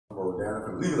go down.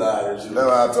 Cause legalize that shit. That's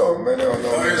what I told him, man. They don't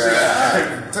know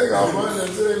that. Take off money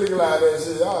until they legalize that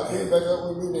shit. Y'all can't back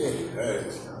up with me then.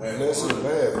 Man, that shit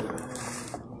bad.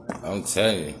 I'm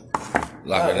telling you.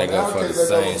 Lock a nigga up for the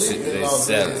same shit that they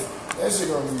selling. That shit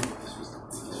gonna be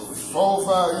 4 or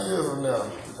 5 years from now.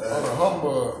 On a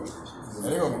humbug. And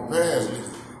they gonna be past me.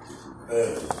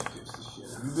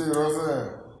 You dig what I'm saying?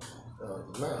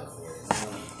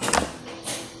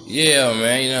 Yeah,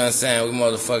 man, you know what I'm saying? We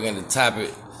motherfucking the topic.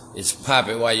 It's pop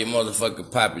it while you motherfucking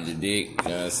pop it, you dig? You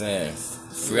know what I'm saying?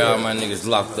 Free all my niggas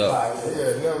locked up.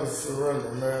 Yeah, never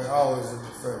surrender, man. Always in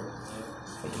defense.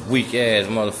 Weak ass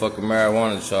motherfucking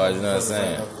marijuana charge, you know what I'm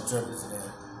saying?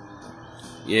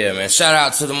 Yeah, man. Shout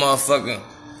out to the motherfucking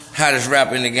hottest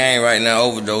rapper in the game right now,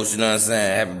 Overdose, you know what I'm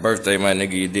saying? Happy birthday, my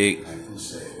nigga, you dig? I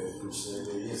appreciate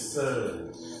it. Yes, sir.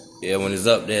 Yeah, when it's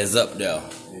up there, it's up there.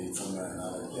 Yeah, you talking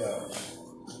about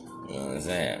You know what I'm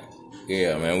saying?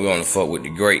 Yeah, man, we on the fuck with the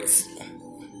greats.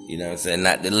 You know what I'm saying?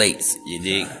 Not the lates, you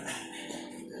dig?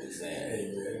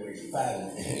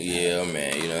 Yeah,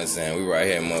 man, you know what I'm saying? We right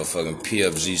here in motherfucking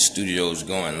PFG Studios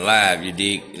going live, you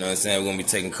dig? You know what I'm saying? We're gonna be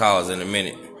taking calls in a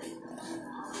minute.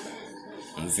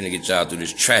 I'm finna get y'all through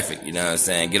this traffic, you know what I'm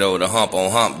saying? Get over the hump on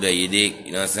hump day, you dig?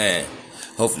 You know what I'm saying?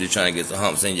 Hopefully trying to get some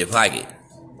humps in your pocket.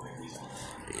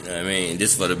 You know what I mean?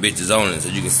 This for the bitches only, so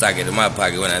you can sock it in my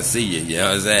pocket when I see you, you know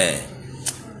what I'm saying?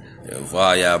 For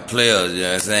all y'all players, you know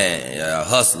what I'm saying? Y'all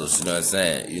hustlers, you know what I'm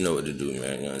saying? You know what to do,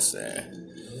 man, you know what I'm saying?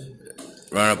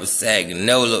 Run up a sack and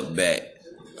never look back.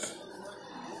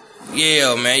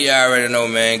 Yeah, man, you already know,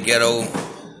 man. Ghetto,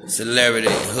 celebrity,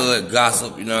 hood,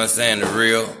 gossip, you know what I'm saying? The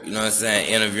real, you know what I'm saying?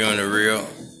 Interviewing the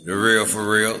real for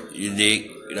real, you dig?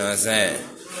 You know what I'm saying?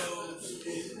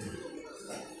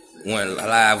 Went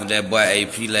live with that boy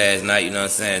AP last night, you know what I'm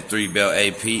saying? 3-belt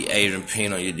AP, Adrian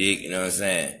Pino, you dig? You know what I'm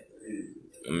saying?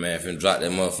 Man, finna drop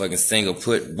that motherfucking single,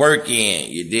 put work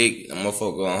in, you dig? That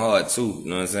motherfucker going hard too, you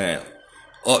know what I'm saying?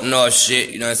 Up north shit,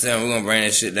 you know what I'm saying? We're gonna bring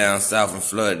that shit down south and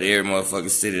flood to every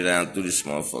motherfucking city down through this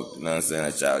motherfucker, you know what I'm saying?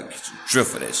 That y'all get you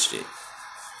drift for that shit.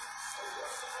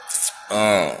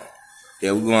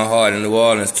 Yeah, we going hard in New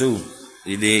Orleans too,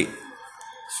 you dig?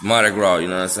 It's Mardi Gras, you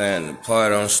know what I'm saying? The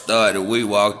party don't start till we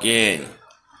walk in.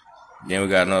 Then we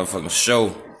got another fucking show.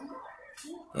 You know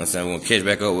what I'm saying? We're gonna catch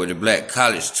back up with the Black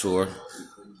College Tour.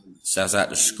 Shouts out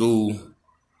to school. You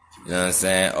know what I'm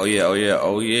saying? Oh yeah.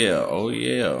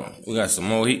 We got some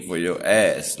more heat for your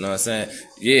ass. You know what I'm saying?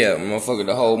 Yeah, motherfucker,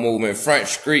 the whole movement, Front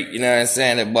Street. You know what I'm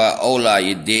saying? That boy Ola,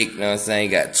 you dick. You know what I'm saying?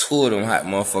 You got 2 of them hot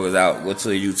motherfuckers out. Go to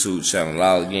the YouTube channel,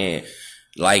 log in,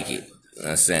 like it. You know what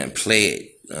I'm saying? Play it.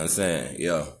 You know what I'm saying?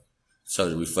 Yeah.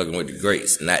 So we fucking with the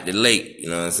greats, not the late. You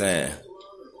know what I'm saying?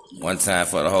 One time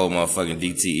for the whole motherfucking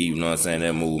DTE. You know what I'm saying?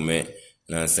 That movement. You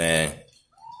know what I'm saying?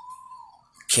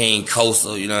 King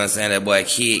Coastal, you know what I'm saying? That boy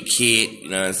Kid, you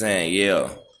know what I'm saying? Yeah.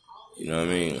 You know what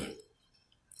I mean?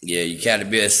 Yeah, you gotta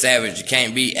be a savage, you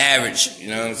can't be average, you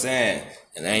know what I'm saying?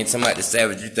 And I ain't talking about the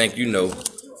savage you think you know. You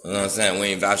know what I'm saying? We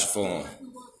ain't vouching for him.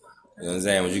 You know what I'm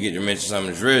saying? When you get to mention some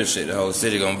of this real shit, the whole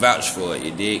city gonna vouch for it,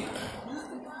 you dig?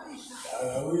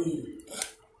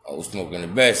 Oh, smoking the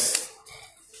best.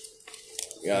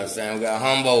 You know what I'm saying? We got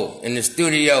Humbo in the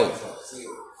studio.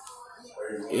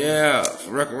 Yeah,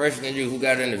 for recreational use, we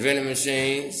got it in the vending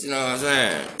machines, you know what I'm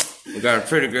saying? We got a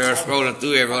pretty girl scrolling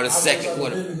through every other second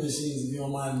with vending machines, if you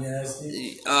don't mind me asking.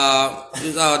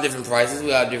 There's all different prices. We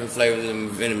got different flavors in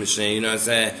the vending machine, you know what I'm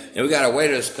saying? And we got a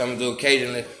waiter that's coming through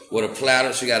occasionally with a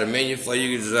platter. She got a menu for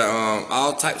you,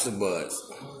 all types of buds.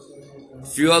 A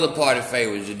few other party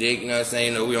favorites, you dig, you know what I'm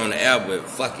saying? You know, we on the air, but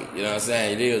fuck it, you know what I'm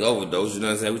saying? It is overdose, you know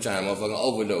what I'm saying? We trying to motherfucking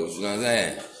overdose, you know what I'm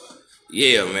saying?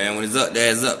 Yeah, man, when it's up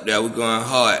there, it's up there. We going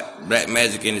hard. Black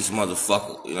magic in this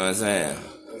motherfucker, you know what I'm saying?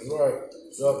 That's right.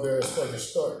 It's up there, it's fucking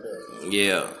start there.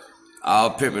 Yeah. All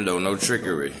pimping though, no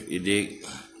trickery, you dig?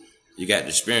 You got to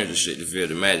experience the shit to feel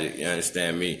the magic, you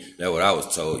understand me? That's what I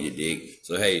was told, you dig?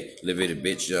 So hey, live it a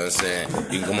bitch, you know what I'm saying?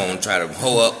 You can come on and try to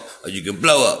hoe up, or you can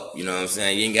blow up, you know what I'm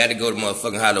saying? You ain't got to go to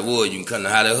motherfucking Hollywood, you can come to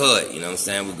Hollywood, you know what I'm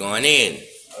saying? We're going in.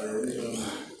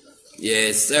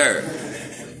 Yes, sir.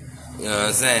 You know what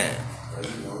I'm saying?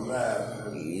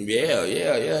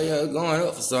 Yeah, going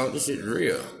up for something. This shit is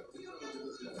real.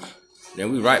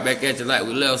 Then we right back at you like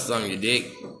we left something, you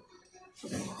dig?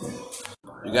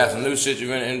 You got some new shit you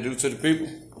gonna introduce to the people?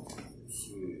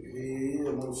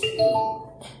 Yeah, no shit.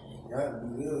 Got to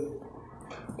be good.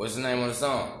 What's the name of the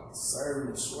song? Serving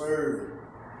and swerving.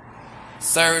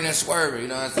 Serving and Swerving, you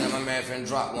know what I'm saying? My man finna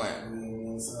drop one.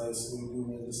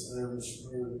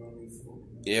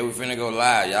 Yeah, we finna go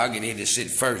live. Y'all get to hit this shit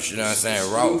first, you know what I'm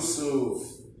saying? Raw. Yeah,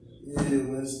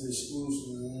 that's the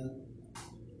exclusive, man.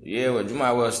 Yeah, well, you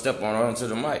might well step on onto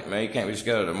the mic, man. You can't be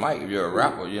scared of the mic if you're a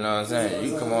rapper, you know what I'm saying?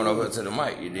 You come on over to the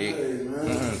mic, you dig?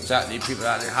 Shout these people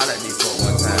out there, holler at these folks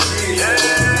one time.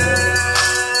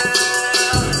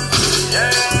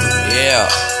 Yeah,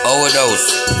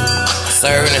 overdose.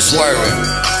 Serving and swerving.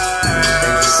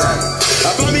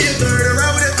 I found me a third,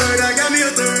 around with a third, I got me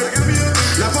a third.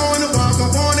 Now four in the box,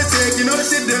 I'm four in the tank, you know the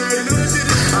shit dirty.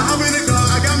 I hop in the car,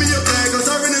 I got me a bag, I'm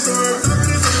serving and swerve.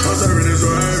 I'm serving and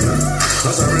swerve. I'm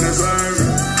serving and swerve.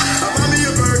 I found me a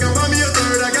burger, I found me a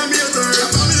third, I got me a third.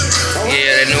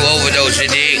 Yeah, that new overdose, you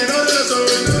dig? I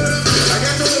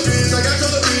got your beans, I got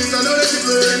your beans, I know that you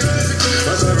play.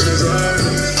 I'm serving and swerve.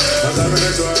 I'm serving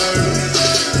and swerve.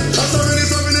 I'm serving and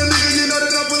swerving and nigga, you know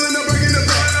that I'm pulling up, breaking the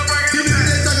back. Give me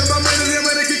that talk about money, then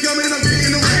when they keep coming, I'm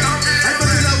getting the way. I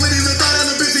fucking out with even thought I'm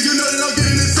a bitch, you know that I'm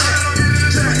getting this sack.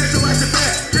 Try to get your ass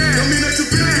back. Don't mean that you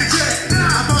feel it, jack.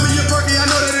 I found me a perky, I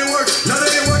know that it works. Know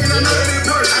that it working, I know that it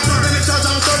works. I'm serving the charge,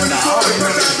 I'm serving the sword.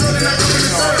 First I'm floating, I'm serving the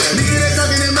sword. Nigga, they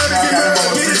talking in murder, get murder.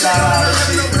 Get it shot, I'm not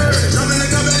having no bird. Jumping the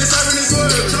cup and it's serving the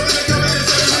sword. Jumping the cup and it's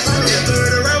serving the sword. I found me a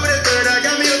third, around with a third, I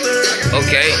got me a third.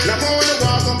 Okay. Now four in the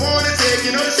walk, I'm four in the tank,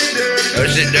 you know the shit dirty. That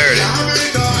shit dirty. I hop in the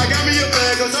car, I got me a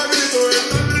bag, I'm serving the sword.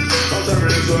 I'm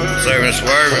serving the sword. Serving and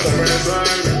swerving. Serving the sword.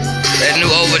 That new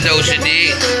overdose, you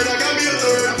dig?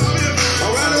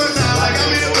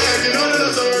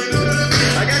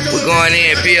 We're going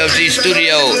in, PFG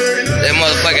Studio. That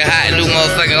motherfucking hot new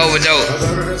motherfucking overdose.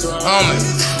 Homie,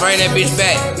 bring that bitch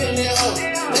back.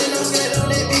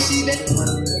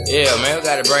 Yeah, man, we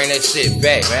gotta bring that shit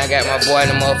back, man. I got my boy in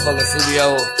the motherfucking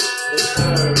studio.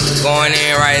 Going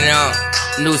in right now.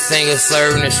 New singer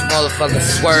serving this motherfucking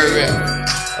swerving.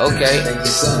 Okay. I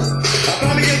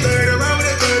found me a third, around with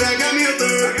a third, I got me a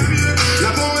third.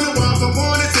 Now four in the walk, I'm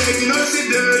four in the tank, you know the shit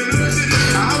dirty.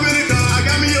 I hop in the car, I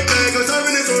got me a bag, I'm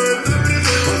serving this word.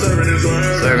 I'm serving this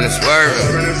word. Serving and swerving.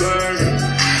 Serving this word.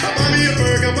 I found me a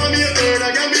burger, I found me a third, I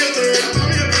got me a third.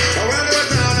 Around the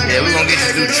town, I got Yeah, we gonna get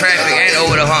you through traffic and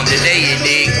over the hump today, you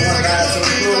dig?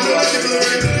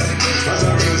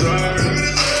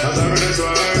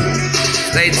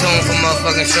 Stay tuned for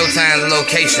motherfucking Showtime's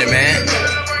location, man.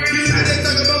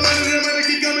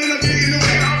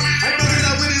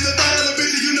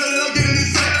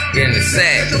 Getting the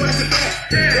sack.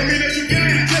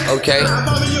 Okay.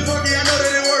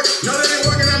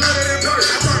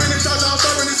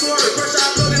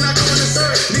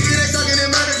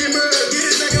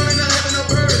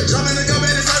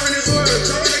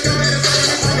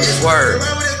 Word.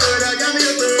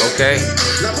 Okay.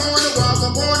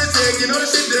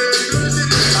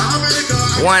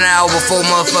 1 hour before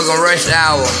motherfucking rush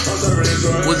hour.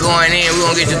 We're going in. We're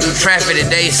gonna get you through traffic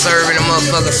today, serving the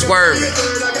motherfucking swerving.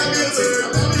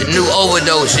 The new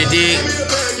overdose, you dig?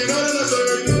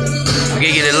 We'll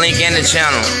get you the link in the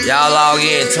channel. Y'all log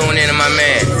in, tune in to my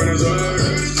man.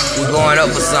 We're going up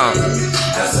for something.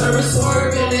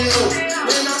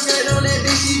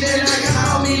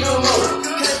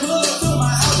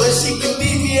 But she can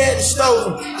meet me at the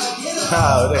store.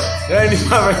 Oh, that ain't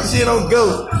my right. She don't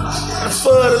go. I'm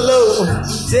for the low.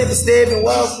 Stepping,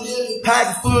 walk,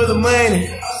 pocket full of money.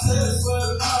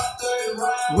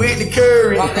 With the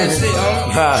curry. Oh, man,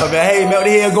 hey, man, what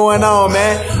the hell going on,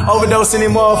 man? Overdosing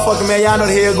them motherfucker, man. Y'all know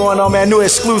the hell going on, man. New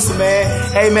exclusive, man.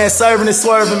 Hey, man, serving and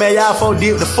swerving, man. Y'all folk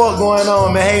deep. What the fuck going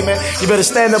on, man? Hey, man, you better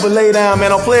stand up and lay down, man.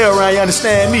 Don't play around. You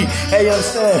understand me? Hey, you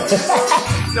understand?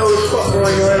 Know what the fuck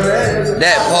going on, man?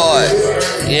 That part.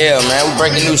 Yeah, man. We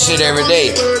breaking new shit every day.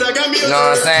 You know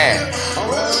what I'm saying?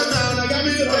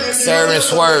 Serving and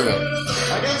swerving.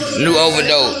 New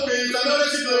overdose.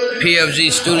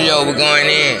 PFG Studio, we're going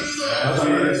in.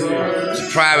 It's a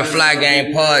Private Fly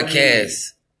Game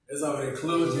podcast. It's already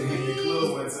closed in the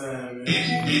club one time,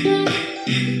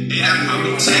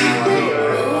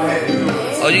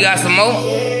 Oh, you got some more?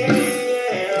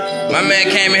 My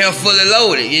man came in here fully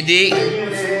loaded, you dig?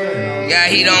 Got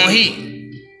heat on heat.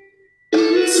 To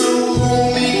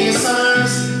whom it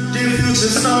concerns, the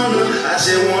future stronger. I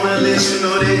just wanna let you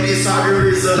know that this soccer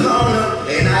is a loner.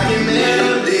 And I can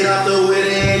mail it off the way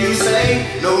that you say.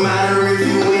 No matter if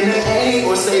you in the A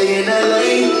or stay in the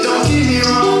lane. Don't get me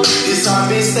wrong, this heart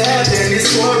been stabbed and it's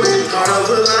scoring. Heart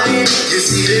of a lion, you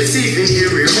see the teeth and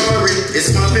hear it roaring.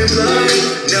 It's pumping blood,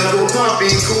 never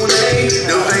pumping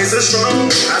Kool-Aid. The veins are strong,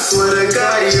 I swear to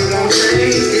God it won't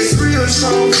change. It's real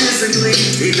strong physically.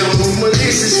 He don't move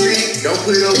maliciously. Don't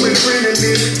put up with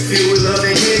frenemies. Filled with love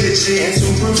and energy.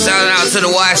 Shout out to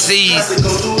the YCs,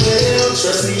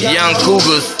 Young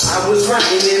Cougars. I was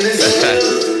rocking in the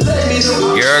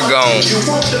You're gone. You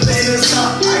want the band to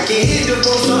stop? I can hit the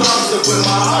poster house to put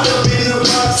my heart up in the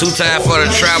box. 2 times for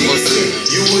the Trappers.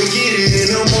 You would get it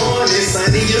in the morning,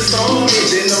 signing your song, and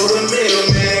you know the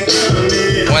mailman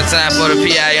coming. 1 time for the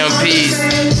PIMPs.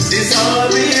 This hard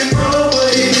being broke,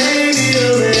 but it ain't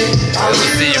healing. Let me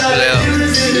see you play up. Turn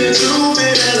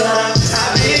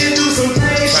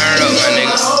it up, my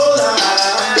nigga.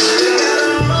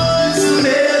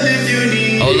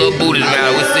 Oh, little booties,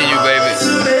 man. We see you, baby.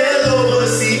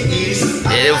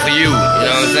 Yeah, it was for you. You know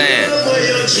what I'm saying?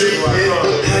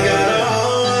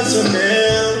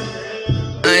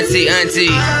 Auntie.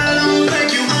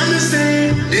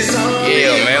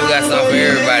 Yeah, man, we got something for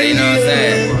everybody, you know what I'm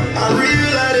saying?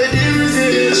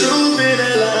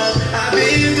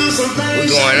 We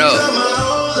going up.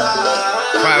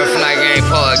 Private Flight Game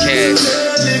Podcast.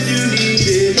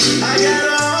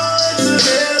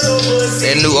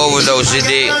 That new overdose you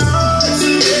did.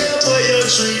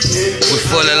 We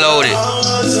fully loaded.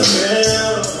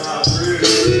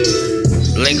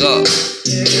 Link up.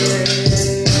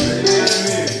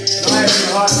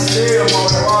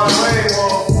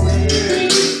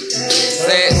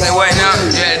 Say what now?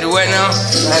 You had to do what now? I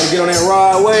had to get on that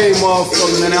Rod Wave,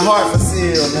 motherfucker, man. That heart for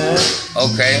sale, man.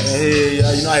 Okay.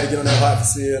 Yeah, you know I had to get on that heart for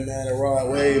sale, man. That Rod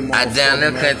Wave, motherfucker. I down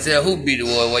there couldn't tell who beat the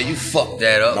war. Well, you fucked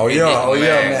that up. Oh You yeah, did,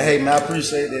 man. Hey, man, I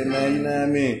appreciate that, man. You know what I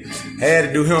mean? Had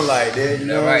to do him like that, you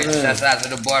know All what right, I'm saying? shouts out to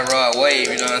the boy Rod Wave,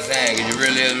 you know what I'm saying? Cause you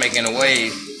really is making a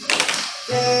wave.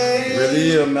 Really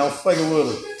is, man. I'm fucking with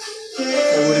him.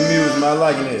 Fucking with the music, man. I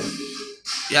liking it.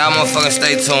 Y'all motherfucking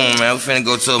stay tuned, man. We finna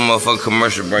go to a motherfucking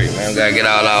commercial break, man. We gotta get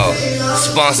all our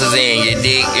sponsors in, you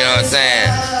dig? You know what I'm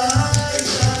saying?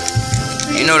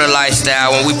 You know the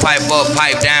lifestyle. When we pipe up,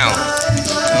 pipe down. You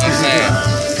know what I'm saying?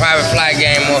 Private Flight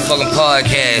Game motherfucking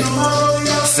podcast.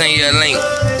 Send you a link.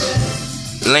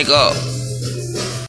 Link up.